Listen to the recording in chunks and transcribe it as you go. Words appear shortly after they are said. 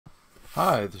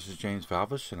Hi, this is James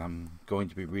Valvis, and I'm going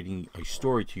to be reading a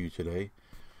story to you today.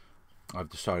 I've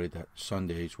decided that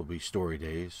Sundays will be story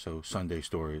days, so Sunday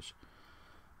stories.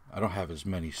 I don't have as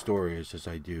many stories as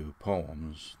I do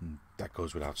poems, and that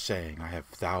goes without saying. I have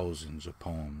thousands of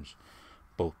poems,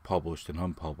 both published and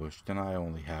unpublished, and I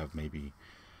only have maybe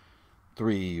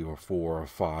 3 or 4 or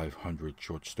 500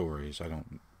 short stories. I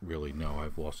don't really know.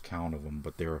 I've lost count of them,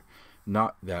 but they're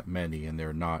not that many, and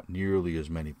they're not nearly as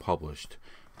many published.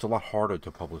 It's a lot harder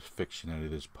to publish fiction than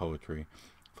it is poetry,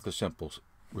 for the simple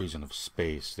reason of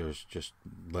space. There's just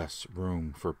less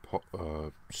room for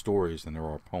stories than there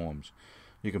are poems.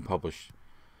 You can publish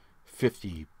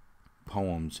 50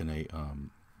 poems in a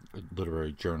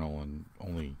literary journal and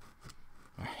only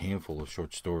a handful of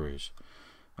short stories.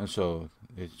 And so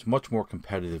it's much more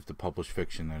competitive to publish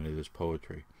fiction than it is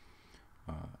poetry.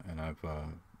 And I've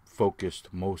focused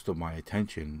most of my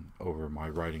attention over my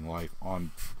writing life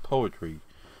on poetry,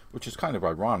 which is kind of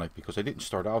ironic because I didn't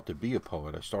start out to be a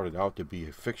poet. I started out to be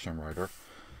a fiction writer,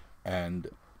 and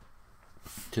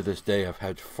to this day I've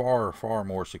had far, far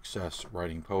more success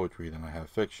writing poetry than I have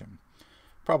fiction.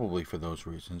 Probably for those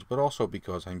reasons, but also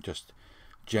because I'm just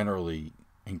generally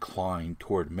inclined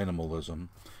toward minimalism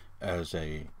as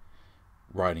a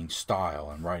writing style.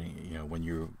 And writing, when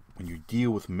you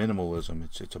deal with minimalism,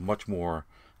 it's a much more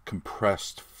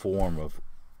compressed form of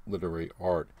literary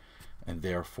art, and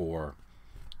therefore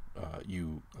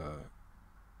you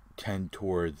tend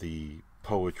toward the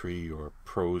poetry or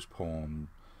prose poem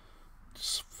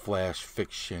flash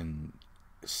fiction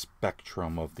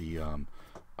spectrum of the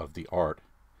art.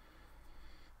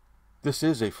 This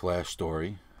is a flash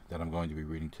story that I'm going to be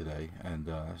reading today, and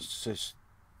a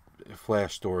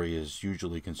flash story is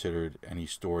usually considered any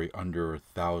story under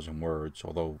 1,000 words,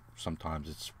 although sometimes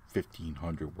it's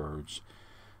 1,500 words,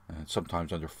 and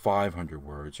sometimes under 500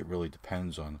 words. It really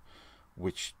depends on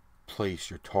which place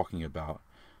you're talking about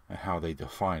and how they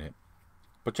define it.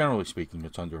 But generally speaking,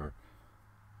 it's under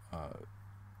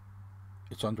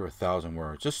 1,000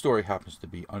 words. This story happens to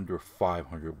be under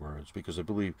 500 words because I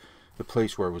believe the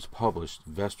place where it was published,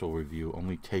 Vestal Review,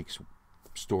 only takes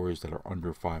stories that are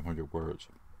under 500 words.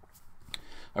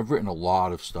 I've written a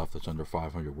lot of stuff that's under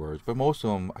 500 words, but most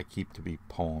of them I keep to be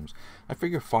poems. I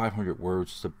figure 500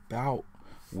 words is about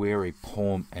where a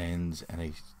poem ends and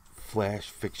a flash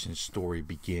fiction story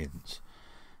begins.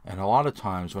 And a lot of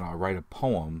times when I write a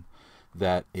poem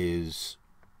that is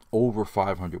over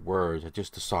 500 words, I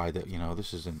just decide that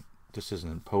this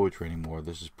isn't poetry anymore.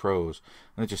 This is prose,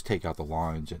 and I just take out the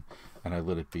lines and I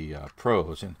let it be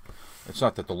prose. And it's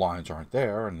not that the lines aren't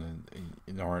there and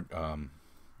aren't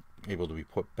able to be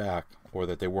put back, or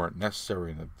that they weren't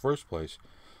necessary in the first place,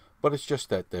 but it's just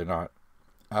that they're not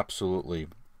absolutely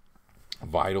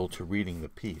vital to reading the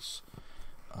piece.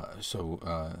 So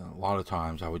a lot of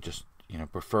times I would just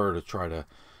prefer to try to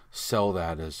sell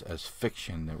that as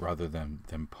fiction rather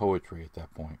than poetry at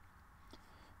that point,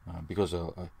 because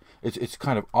it's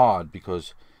kind of odd,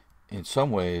 because in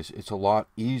some ways it's a lot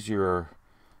easier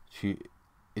to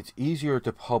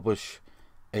publish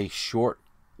a short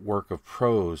work of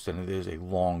prose than it is a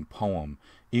long poem,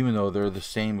 even though they're the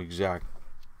same exact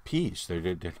piece.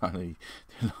 They're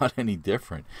not any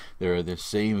different. They're the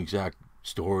same exact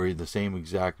story, the same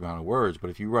exact amount of words. But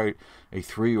if you write a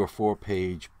 3 or 4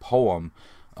 page poem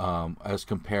as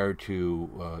compared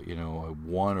to a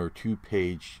 1 or 2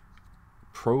 page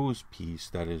prose piece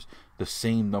that is the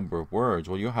same number of words,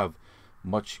 well, you'll have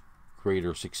much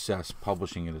greater success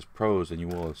publishing it as prose than you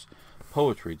will as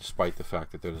poetry, despite the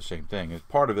fact that they're the same thing. And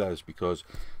part of that is because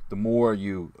the more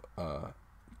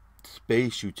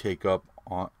space you take up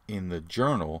in the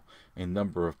journal in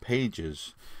number of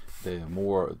pages, the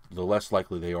less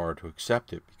likely they are to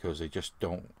accept it, because they just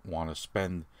don't want to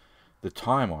spend the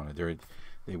time on it.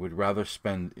 They would rather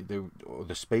spend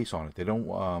the space on it.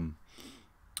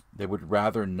 They would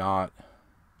rather not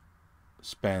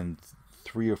spend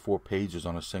 3 or 4 pages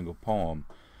on a single poem,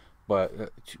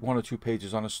 but 1 or 2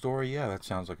 pages on a story, yeah, that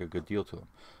sounds like a good deal to them.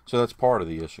 So that's part of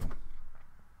the issue.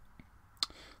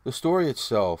 The story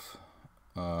itself,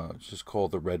 it's just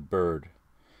called The Red Bird,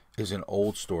 is an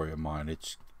old story of mine.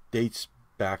 It dates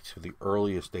back to the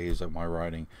earliest days of my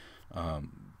writing,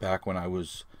 back when I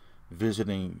was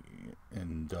visiting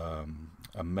and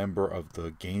a member of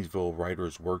the Gainesville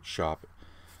Writers Workshop,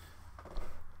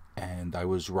 and I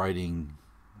was writing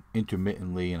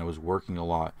intermittently and I was working a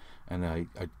lot, and I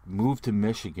moved to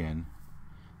Michigan,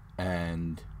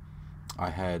 and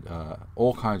I had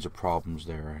all kinds of problems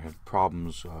there. I had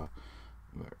problems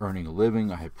earning a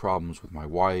living. I had problems with my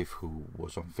wife, who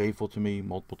was unfaithful to me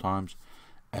multiple times,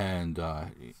 and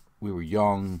we were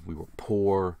young, we were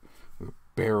poor, we were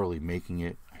barely making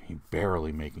it.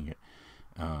 barely making it.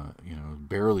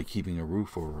 Barely keeping a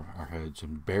roof over our heads,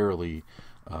 and barely,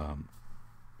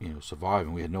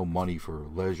 surviving. We had no money for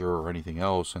leisure or anything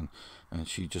else, and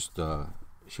she just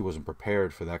she wasn't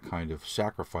prepared for that kind of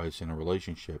sacrifice in a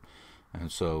relationship,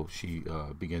 and so she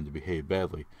began to behave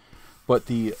badly. But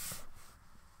the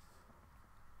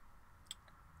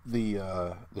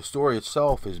story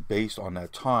itself is based on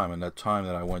that time, and that time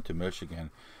that I went to Michigan,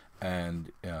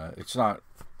 and it's not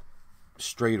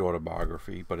straight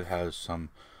autobiography, but it has some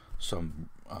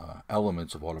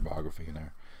elements of autobiography in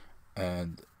there,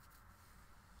 and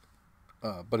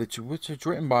but it's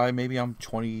written by, maybe I'm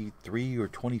 23 or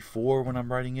 24 when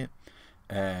I'm writing it,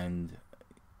 and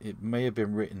it may have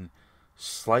been written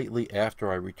slightly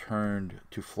after I returned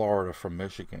to Florida from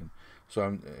Michigan. So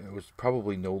I was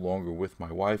probably no longer with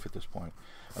my wife at this point.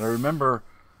 And I remember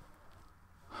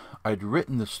I'd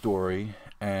written the story,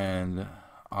 and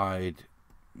I'd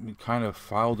kind of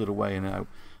filed it away, and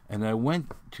I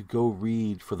went to go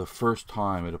read for the first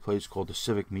time at a place called the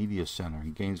Civic Media Center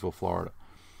in Gainesville, Florida.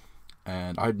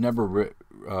 And I'd never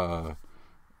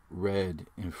read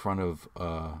in front of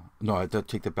no, I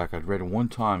take that back. I'd read it one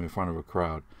time in front of a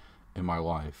crowd in my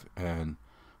life, and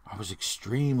I was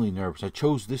extremely nervous. I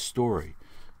chose this story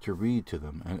to read to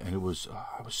them, and it was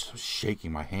I was so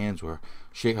shaking. My hands were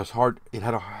shaking. It was hard. I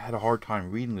had a hard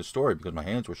time reading the story because my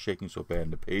hands were shaking so bad,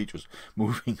 and the page was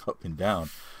moving up and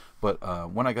down. But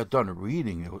when I got done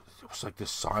reading, it was like this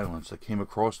silence that came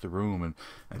across the room,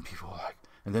 and people were like,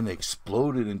 and then they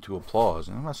exploded into applause.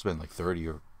 And it must have been like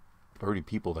 30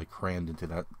 people that crammed into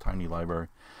that tiny library,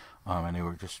 and they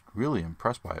were just really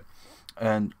impressed by it.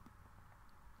 And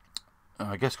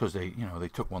I guess because they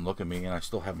took one look at me, and I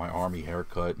still had my army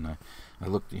haircut, and I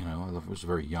looked, I was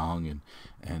very young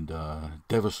and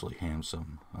devilishly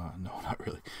handsome. No, not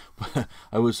really, but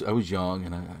I was young,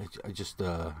 and I just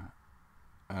I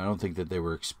don't think that they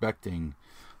were expecting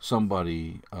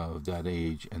somebody of that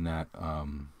age and that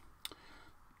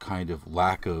kind of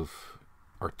lack of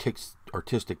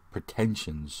artistic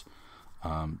pretensions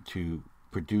to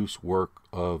produce work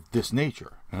of this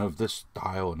nature and of this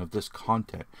style and of this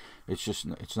content.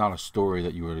 It's not a story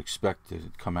that you would expect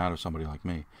to come out of somebody like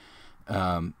me,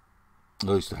 at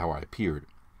least how I appeared.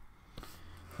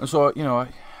 And so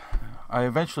I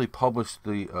eventually published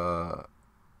the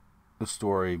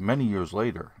story many years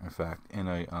later, in fact, in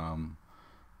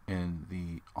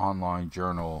the online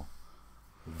journal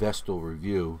Vestal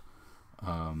Review,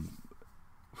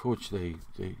 for which they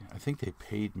I think they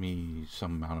paid me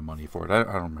some amount of money for it. I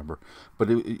don't remember,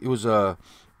 but it was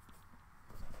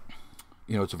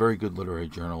it's a very good literary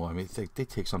journal. I mean, they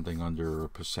take something under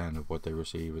 1% of what they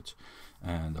receive.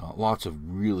 And lots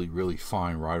of really, really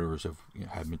fine writers have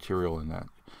had material in that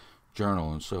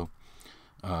journal. And so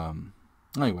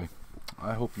anyway,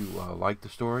 I hope you like the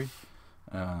story.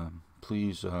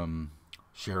 Please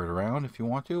share it around if you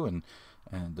want to, and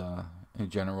in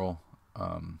general,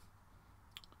 I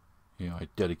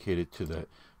dedicate it to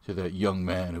that young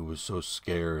man who was so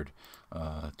scared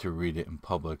to read it in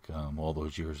public all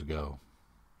those years ago.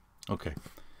 Okay.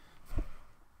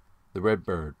 The Red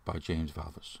Bird by James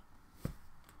Valvis.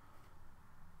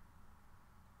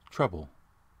 Trouble.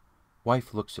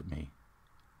 Wife looks at me,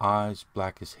 eyes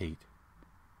black as hate.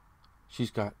 She's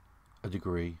got a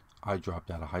degree. I dropped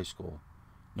out of high school.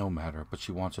 No matter, but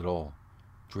she wants it all.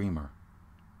 Dreamer.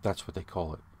 That's what they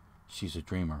call it. She's a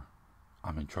dreamer.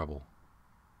 I'm in trouble.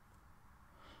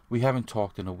 We haven't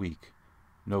talked in a week.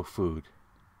 No food.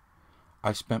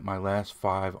 I spent my last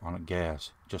 5 on a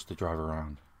gas just to drive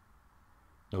around.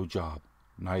 No job.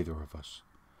 Neither of us.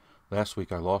 Last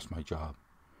week I lost my job.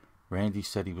 Randy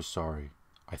said he was sorry.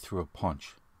 I threw a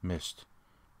punch. Missed.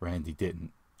 Randy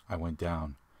didn't. I went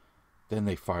down. Then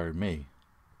they fired me.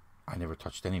 I never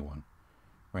touched anyone.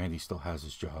 Randy still has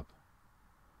his job.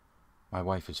 My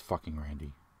wife is fucking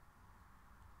Randy.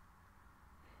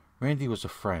 Randy was a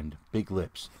friend. Big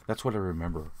lips. That's what I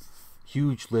remember.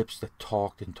 Huge lips that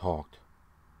talked and talked.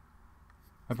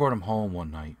 I brought him home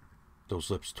one night. Those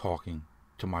lips talking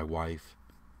to my wife.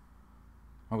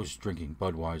 I was drinking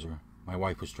Budweiser. My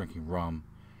wife was drinking rum.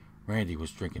 Randy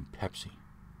was drinking Pepsi.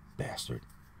 Bastard.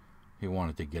 He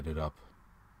wanted to get it up.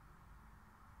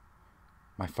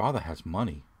 My father has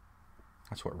money.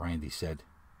 That's what Randy said.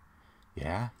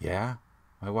 Yeah,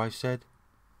 my wife said.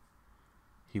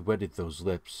 He wetted those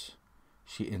lips.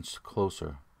 She inched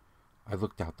closer. I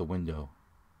looked out the window.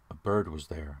 A bird was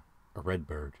there. A red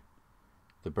bird.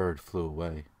 The bird flew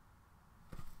away.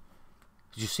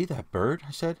 Did you see that bird?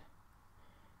 I said.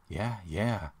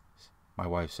 Yeah, my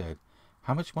wife said.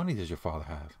 How much money does your father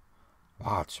have?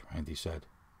 Lots, Randy said.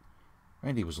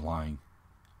 Randy was lying.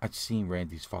 I'd seen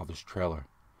Randy's father's trailer.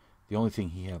 The only thing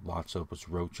he had lots of was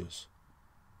roaches.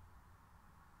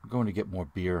 "I'm going to get more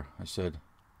beer," I said.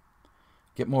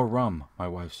 "Get more rum," my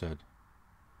wife said.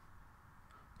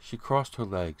 She crossed her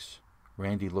legs.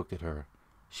 Randy looked at her.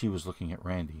 She was looking at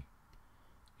Randy.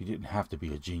 You didn't have to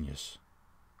be a genius.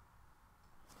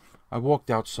 I walked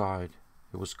outside.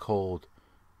 It was cold.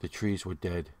 The trees were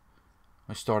dead.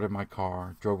 I started my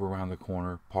car, drove around the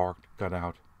corner, parked, got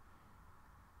out.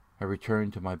 I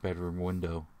returned to my bedroom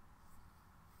window.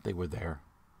 They were there.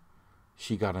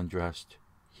 She got undressed.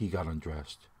 He got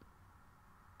undressed.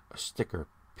 A sticker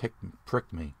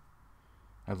pricked me.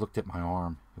 I looked at my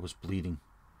arm. It was bleeding.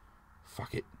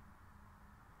 Fuck it.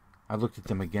 I looked at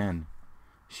them again.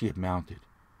 She had mounted.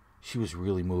 She was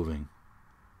really moving.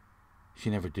 She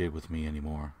never did with me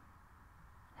anymore.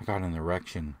 I got an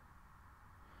erection.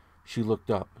 She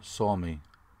looked up, saw me.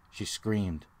 She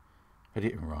screamed. I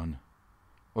didn't run.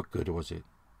 What good was it?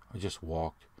 I just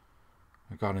walked.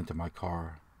 I got into my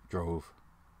car, drove.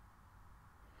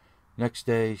 Next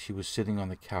day, she was sitting on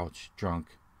the couch,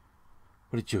 drunk.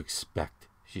 "What did you expect?"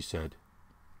 she said.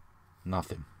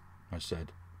 "Nothing," I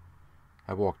said.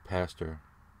 I walked past her.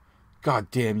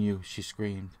 "God damn you," she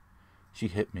screamed. She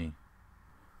hit me.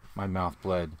 My mouth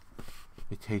bled.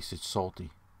 It tasted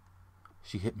salty.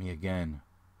 She hit me again,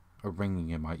 a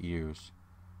ringing in my ears.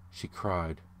 She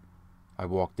cried. I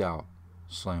walked out,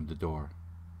 slammed the door.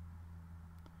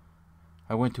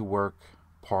 I went to work.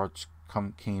 Parts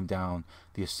came down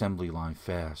the assembly line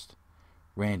fast.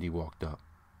 Randy walked up.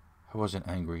 I wasn't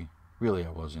angry. Really, I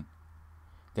wasn't.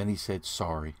 Then he said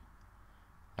sorry.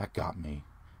 That got me.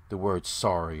 The word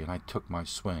sorry, and I took my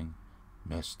swing.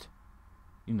 Missed.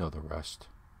 You know the rest.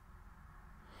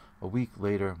 A week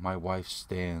later, my wife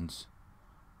stands.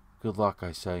 "Good luck,"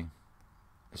 I say.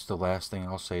 It's the last thing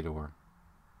I'll say to her.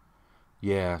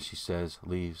 "Yeah," she says,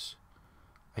 leaves.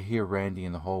 I hear Randy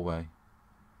in the hallway.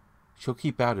 She'll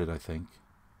keep at it, I think.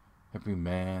 Every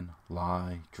man,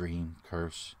 lie, dream,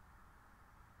 curse.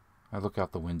 I look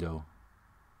out the window.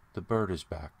 The bird is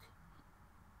back.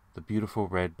 The beautiful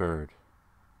red bird.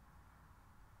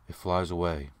 It flies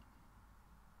away.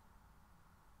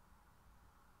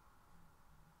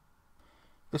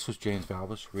 This was James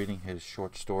Valvis reading his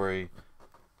short story,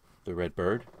 The Red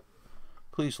Bird.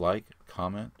 Please like,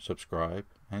 comment, subscribe,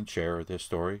 and share this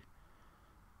story.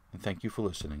 And thank you for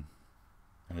listening.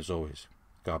 And as always,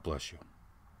 God bless you.